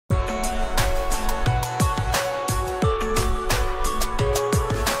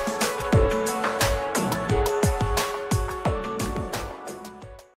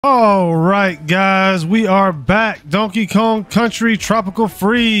right, guys, we are back. Donkey Kong Country Tropical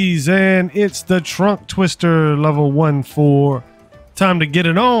Freeze, and it's the Trunk Twister level 1-4. Time to get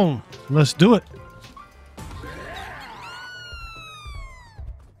it on. Let's do it.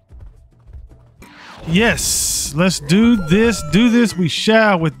 Yes, let's do this. Do this we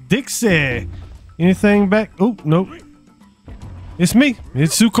shall with Dixie. Anything back? Oh, nope. It's me,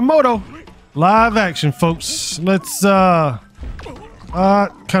 Itsu Komodo. Live action, folks. Let's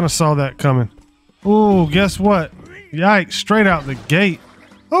kind of saw that coming. Oh, guess what? Yikes, straight out the gate.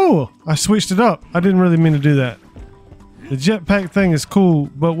 Oh, I switched it up. I didn't really mean to do that. The jetpack thing is cool,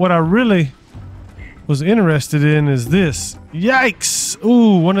 but what I really was interested in is this. Yikes!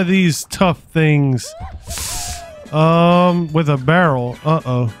 Ooh, one of these tough things. With a barrel.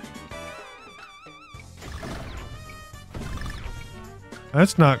 Uh-oh.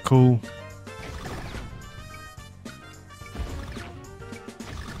 That's not cool.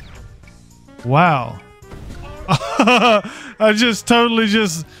 Wow. I just totally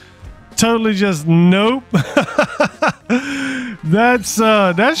just nope. That's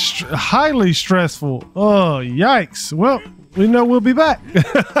highly stressful. Oh, yikes. Well, we know we'll be back.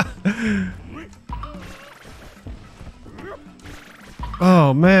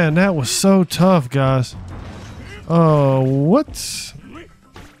 Oh man, that was so tough, guys. Oh, what?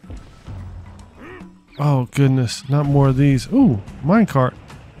 Oh goodness, not more of these. Ooh, minecart.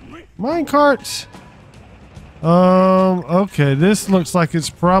 Minecarts. Okay, this looks like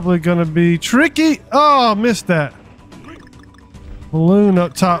it's probably gonna be tricky. Oh, missed that. Balloon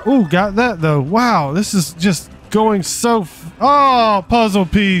up top. Ooh, got that though. Wow, this is just going so oh, puzzle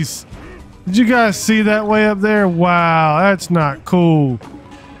piece. Did you guys see that way up there? Wow, that's not cool.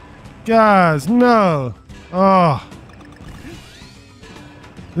 Guys, no. Oh.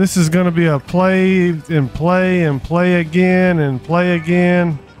 This is gonna be a play and play and play again and play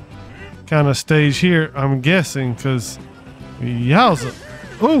again kind of stage here, I'm guessing, because yowza.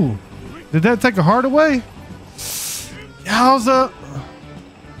 Ooh, did that take a heart away? Yowza.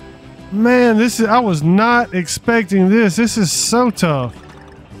 Man, this is, I was not expecting this. This is so tough.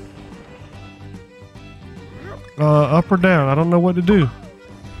 Up or down, I don't know what to do.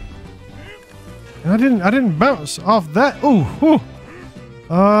 I didn't bounce off that. Ooh, ooh.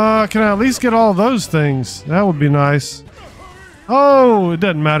 Can I at least get all those things? That would be nice. Oh, it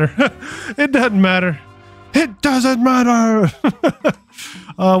doesn't matter. It doesn't matter. It doesn't matter.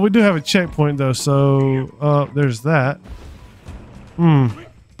 We do have a checkpoint though, so there's that. I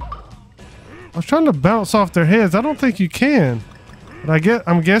was trying to bounce off their heads. I don't think you can. But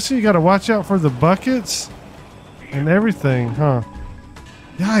I'm guessing you got to watch out for the buckets and everything, huh?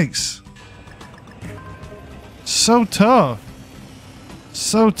 Yikes. So tough.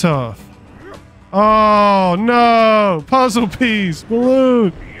 So tough. Oh no! Puzzle piece!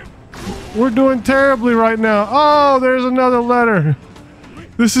 Balloon! We're doing terribly right now. Oh, there's another letter.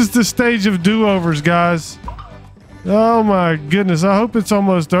 This is the stage of do-overs, guys. Oh my goodness. I hope it's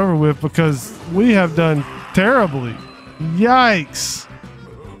almost over with because we have done terribly. Yikes.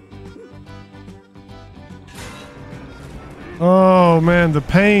 Oh man, the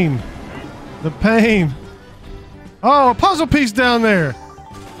pain. The pain. Oh, a puzzle piece down there.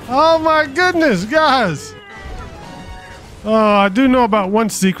 Oh my goodness, guys. Oh, I do know about one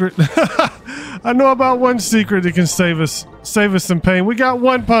secret. I know about one secret that can save us some pain. We got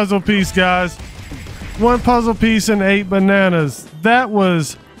one puzzle piece, guys. One puzzle piece and 8 bananas. That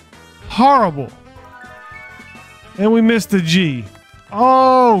was horrible. And we missed the G.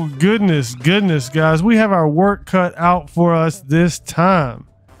 Oh, goodness, guys. We have our work cut out for us this time.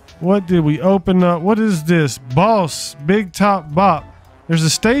 What did we open up? What is this? Boss, Big Top Bop. There's a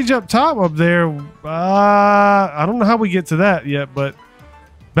stage up top up there. I don't know how we get to that yet, but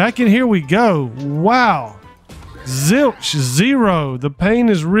back in here we go. Wow. Zilch, 0. The pain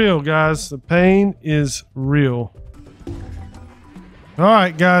is real, guys. The pain is real. All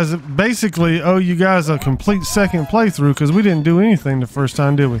right, guys. Basically, owe you guys a complete second playthrough because we didn't do anything the first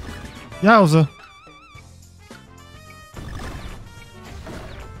time, did we? Yowza.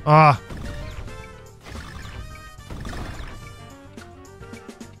 Ah.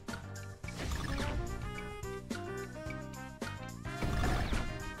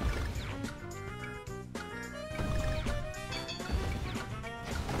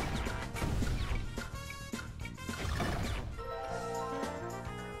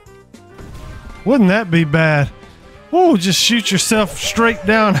 Wouldn't that be bad? Oh, just shoot yourself straight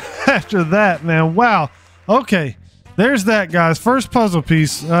down after that, man. Wow. Okay. There's that, guys. First puzzle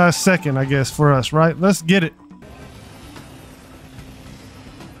piece. Second, I guess, for us, right? Let's get it.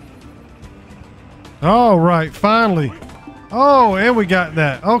 All right. Finally. Oh, and we got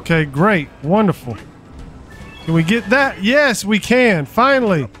that. Okay, great. Wonderful. Can we get that? Yes, we can.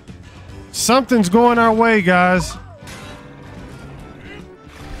 Finally. Something's going our way, guys.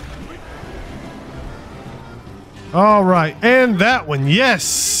 All right. And that one.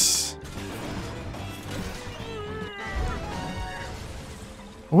 Yes.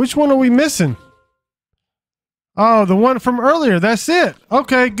 Which one are we missing? Oh, the one from earlier. That's it.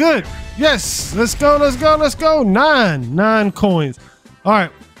 Okay, good. Yes. Let's go. Let's go. Let's go. 9 coins. All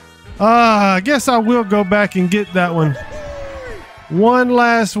right. I guess I will go back and get that one. One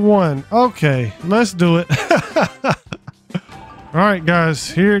last one. Okay, let's do it. All right, guys,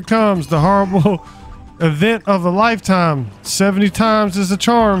 here it comes. The horrible event of a lifetime. 70 times is a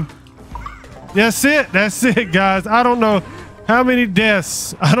charm. That's it. That's it, guys. I don't know how many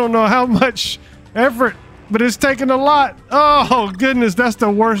deaths. I don't know how much effort, but it's taken a lot. Oh, goodness. That's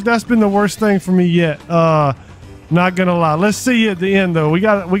the worst. That's been the worst thing for me yet. Not gonna lie. Let's see you at the end, though. We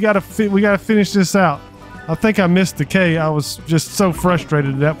gotta finish this out. I think I missed the K. I was just so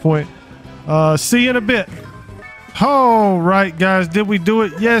frustrated at that point. See you in a bit. All right, guys. Did we do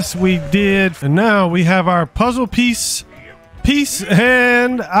it? Yes, we did. And now we have our puzzle piece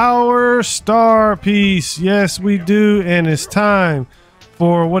and our star piece. Yes, we do. And it's time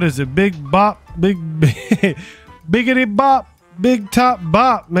for, what is it? Big bop, biggity bop, big top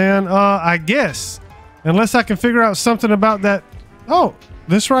bop, man. I guess. Unless I can figure out something about that. Oh,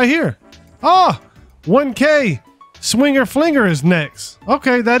 this right here. Oh, 1K. Swinger Flinger is next.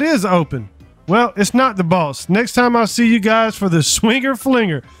 Okay, that is open. Well, it's not the boss. Next time I'll see you guys for the Swinger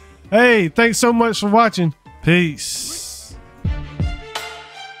Flinger. Hey, thanks so much for watching. Peace.